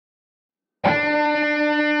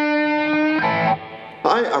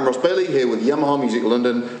I'm Ross Bailey here with Yamaha Music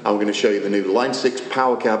London, and we're going to show you the new Line 6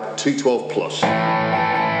 Powercab 212 Plus.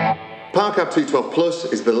 Powercab 212 Plus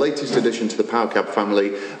is the latest addition to the Powercab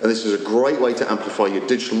family, and this is a great way to amplify your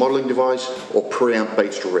digital modelling device or preamp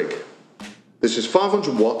based rig. This is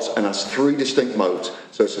 500 watts and has 3 distinct modes.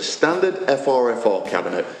 So it's a standard FR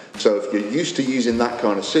cabinet. So if you're used to using that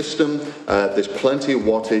kind of system, there's plenty of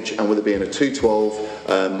wattage, and with it being a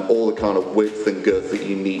 212, all the kind of width and girth that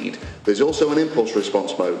you need. There's also an impulse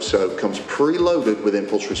response mode, so it comes preloaded with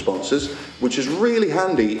impulse responses, which is really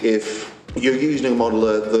handy if you're using a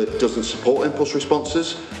modeler that doesn't support impulse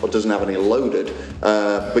responses or doesn't have any loaded,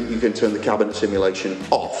 but you can turn the cabinet simulation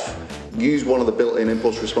off. Use one of the built-in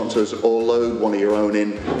impulse responses or load one of your own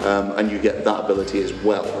in, and you get that ability as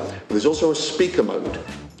well. There's also a speaker mode,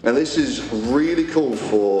 and this is really cool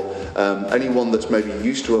for anyone that's maybe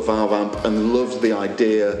used to a valve amp and loves the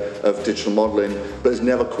idea of digital modeling but has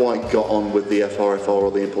never quite got on with the FR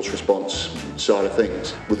or the impulse response side of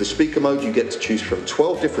things. With the speaker mode, you get to choose from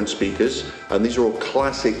 12 different speakers, and these are all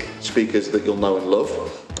classic speakers that you'll know and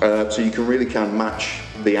love. So you really can match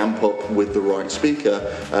the amp up with the right speaker,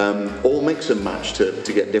 or mix and match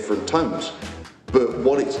to get different tones. But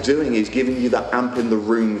what it's doing is giving you that amp in the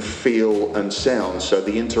room feel and sound, so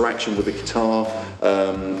the interaction with the guitar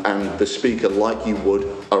and the speaker like you would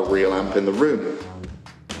a real amp in the room.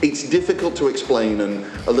 It's difficult to explain, and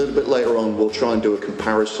a little bit later on we'll try and do a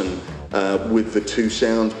comparison with the two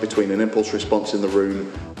sounds between an impulse response in the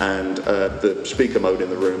room and the speaker mode in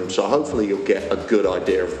the room, so hopefully you'll get a good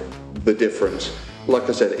idea of the difference. Like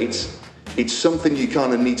I said, it's something you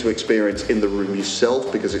kind of need to experience in the room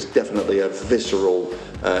yourself, because it's definitely a visceral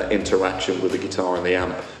interaction with the guitar and the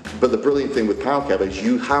amp. But the brilliant thing with Powercab is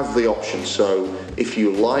you have the option, so if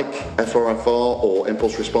you like FR or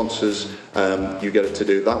impulse responses, you get it to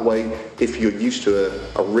do it that way. If you're used to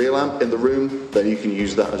a real amp in the room, then you can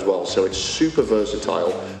use that as well. So it's super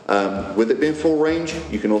versatile. With it being full range,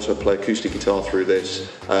 you can also play acoustic guitar through this,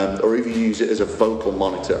 or even use it as a vocal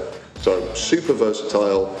monitor. So super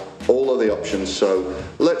versatile, all of the options. So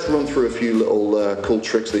let's run through a few little cool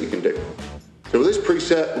tricks that you can do. So with this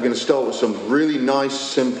preset, we're going to start with some really nice,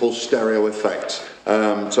 simple stereo effects.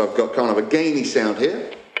 So I've got kind of a gainy sound here.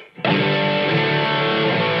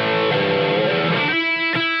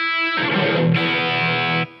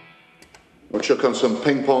 We'll chuck on some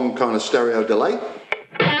ping pong kind of stereo delay.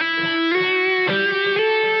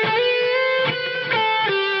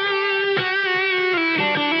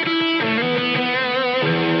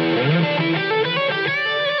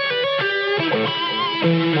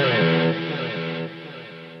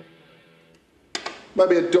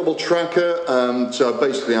 Maybe a double tracker, so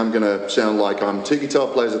basically I'm going to sound like I'm 2 guitar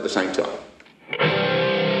players at the same time.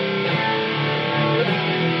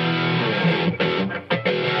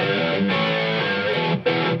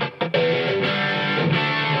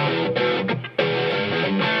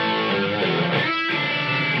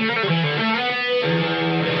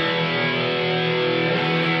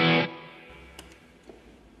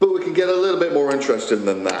 But we can get a little bit more interesting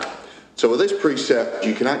than that. So with this preset,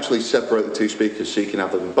 you can actually separate the 2 speakers, so you can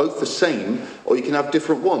have them both the same, or you can have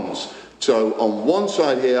different ones. So on one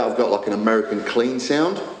side here, I've got like an American clean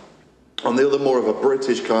sound. On the other, more of a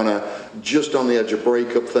British kind of just on the edge of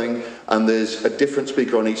breakup thing. And there's a different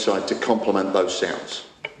speaker on each side to complement those sounds.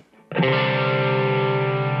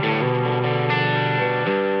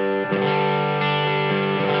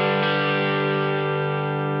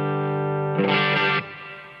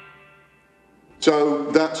 So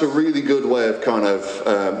that's a really good way of kind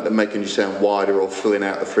of making you sound wider or filling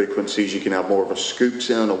out the frequencies. You can have more of a scoop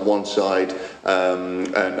sound on one side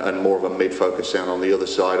and more of a mid-focus sound on the other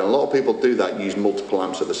side. And a lot of people do that, use multiple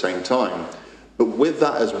amps at the same time. But with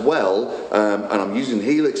that as well, and I'm using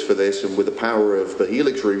Helix for this, and with the power of the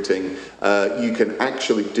Helix routing, you can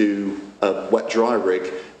actually do a wet-dry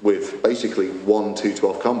rig with basically 1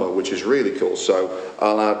 212 combo, which is really cool. So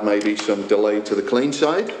I'll add maybe some delay to the clean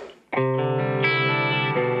side.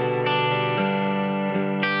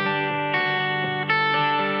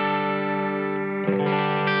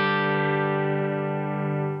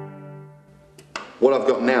 What I've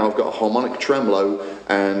got now, I've got a harmonic tremolo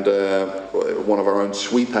and one of our own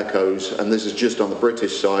sweep echoes, and this is just on the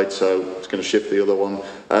British side, so it's going to shift the other one.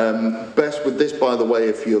 Best with this, by the way,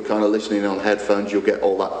 if you're kind of listening on headphones, you'll get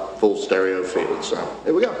all that full stereo feel. So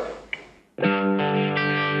here we go.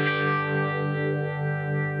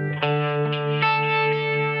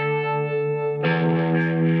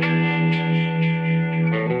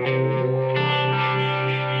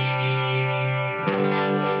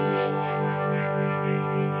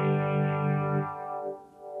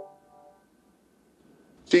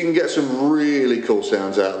 So you can get some really cool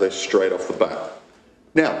sounds out of this straight off the bat.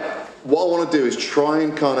 Now, what I want to do is try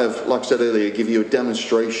and kind of, like I said earlier, give you a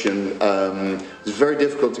demonstration. It's very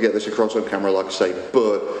difficult to get this across on camera, like I say,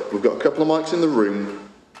 but we've got a couple of mics in the room,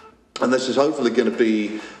 and this is hopefully going to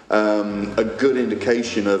be a good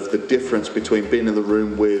indication of the difference between being in the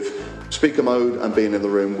room with speaker mode and being in the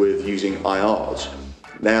room with using IRs.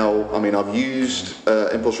 Now, I mean, I've used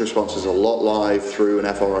impulse responses a lot live through an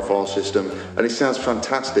FRFR system, and it sounds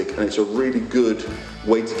fantastic, and it's a really good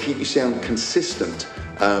way to keep your sound consistent.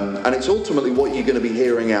 And it's ultimately what you're going to be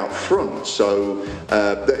hearing out front, so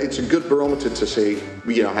it's a good barometer to see,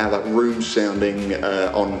 you know, how that room's sounding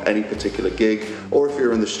on any particular gig, or if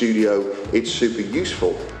you're in the studio, it's super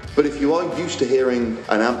useful. But if you are used to hearing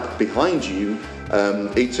an amp behind you,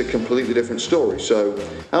 it's a completely different story. So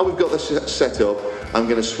how we've got this set up, I'm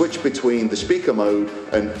going to switch between the speaker mode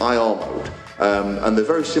and IR mode. And they're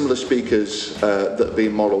very similar speakers that are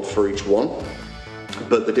being modeled for each one.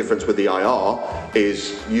 But the difference with the IR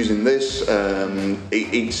is using this,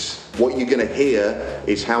 it's what you're going to hear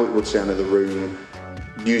is how it would sound in the room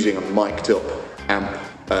using a mic'd up amp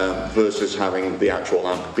versus having the actual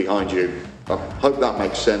amp behind you. I hope that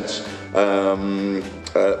makes sense.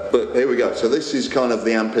 But here we go. So this is kind of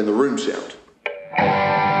the amp in the room sound.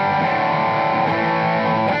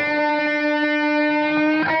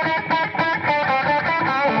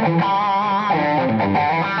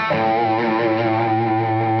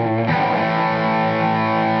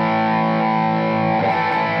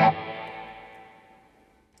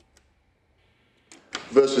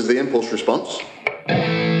 Versus the impulse response.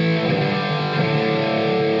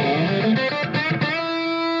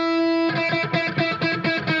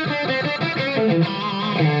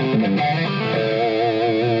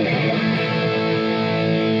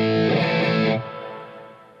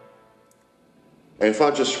 And if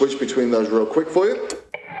I just switch between those real quick for you.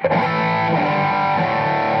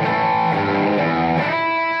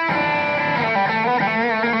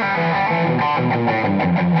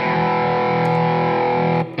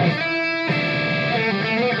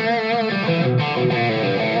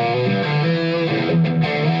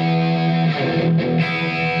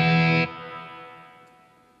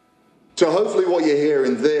 So hopefully what you're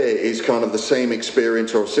hearing there is kind of the same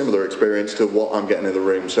experience or a similar experience to what I'm getting in the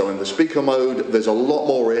room. So in the speaker mode, there's a lot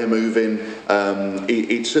more air moving.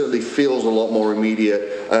 It certainly feels a lot more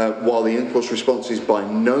immediate, while the impulse response is by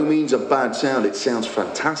no means a bad sound. It sounds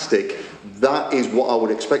fantastic. That is what I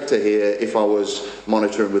would expect to hear if I was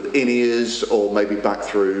monitoring with in-ears, or maybe back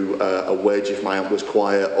through a wedge if my amp was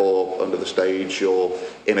quiet, or under the stage, or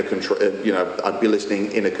in a control, you know, I'd be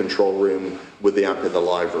listening in a control room with the amp in the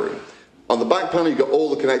live room. On the back panel, you've got all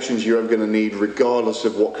the connections you're ever going to need, regardless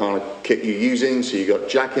of what kind of kit you're using. So you've got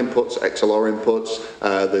jack inputs, XLR inputs,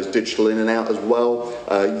 there's digital in and out as well,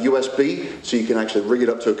 USB, so you can actually rig it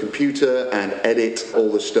up to a computer and edit all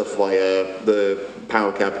the stuff via the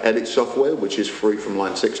Powercab edit software, which is free from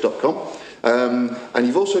line6.com. And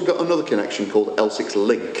you've also got another connection called L6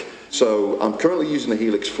 Link. So I'm currently using a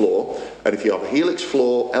Helix floor, and if you have a Helix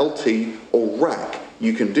floor, LT, or rack,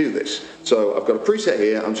 you can do this. So I've got a preset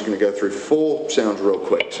here. I'm just going to go through 4 sounds real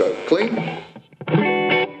quick. So clean, a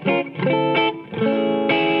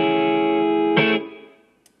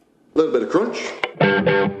little bit of crunch,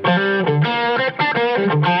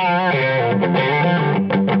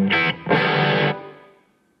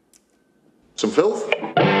 some filth,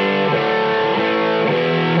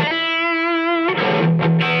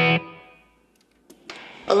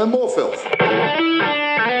 and then more filth.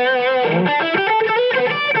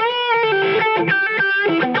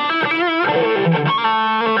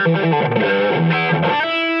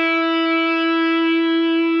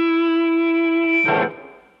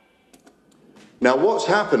 Now what's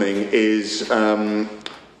happening is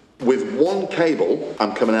with one cable,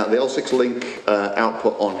 I'm coming out the L6 Link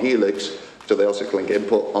output on Helix to the L6 Link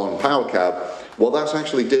input on Powercab. What that's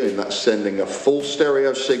actually doing, that's sending a full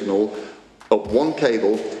stereo signal up one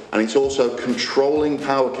cable, and it's also controlling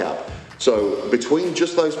Powercab. So between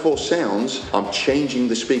just those 4 sounds, I'm changing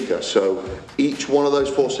the speaker. So each one of those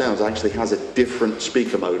 4 sounds actually has a different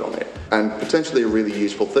speaker mode on it, and potentially a really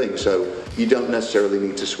useful thing. So you don't necessarily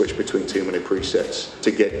need to switch between too many presets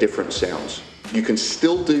to get different sounds. You can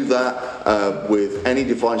still do that with any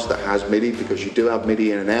device that has MIDI, because you do have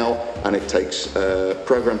MIDI in and out, and it takes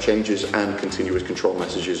program changes and continuous control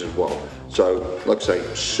messages as well. So like I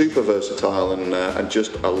say, super versatile and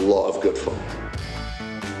just a lot of good fun.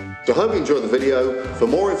 So I hope you enjoyed the video. For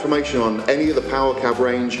more information on any of the Powercab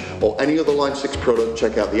range or any other Line 6 product,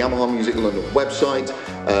 check out the Yamaha Music London website.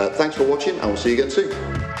 Thanks for watching, and we'll see you again soon.